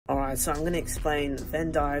Alright, so I'm going to explain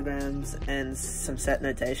Venn diagrams and some set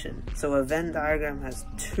notation. So a Venn diagram has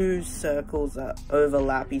two circles that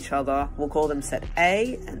overlap each other. We'll call them set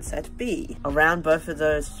A and set B. Around both of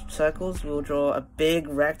those circles, we'll draw a big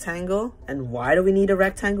rectangle. And why do we need a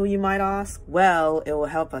rectangle, you might ask? Well, it will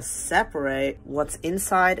help us separate what's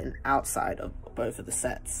inside and outside of both of the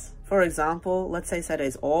sets. For example, let's say set A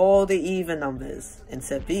is all the even numbers and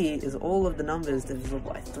set B is all of the numbers divisible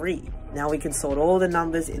by 3. Now we can sort all the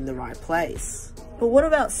numbers in the right place. But what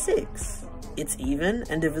about 6? It's even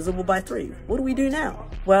and divisible by 3. What do we do now?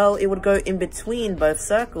 Well, it would go in between both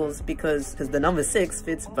circles because the number 6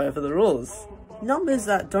 fits both of the rules. Numbers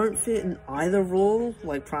that don't fit in either rule,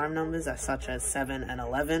 like prime numbers such as 7 and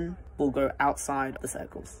 11, will go outside the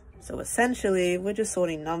circles. So essentially, we're just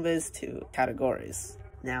sorting numbers to categories.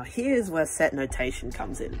 Now here's where set notation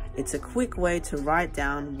comes in. It's a quick way to write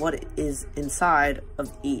down what is inside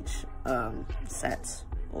of each set,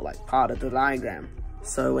 or like part of the diagram.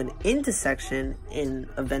 So an intersection in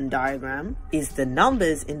a Venn diagram is the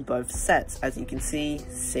numbers in both sets, as you can see,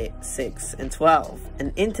 6 and 12.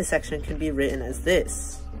 An intersection can be written as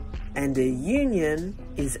this. And a union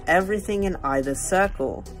is everything in either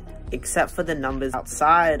circle, except for the numbers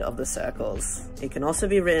outside of the circles. It can also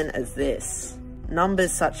be written as this.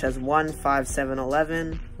 Numbers such as 1, 5, 7,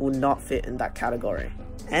 11 will not fit in that category.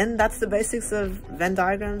 And that's the basics of Venn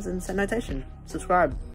diagrams and set notation. Subscribe.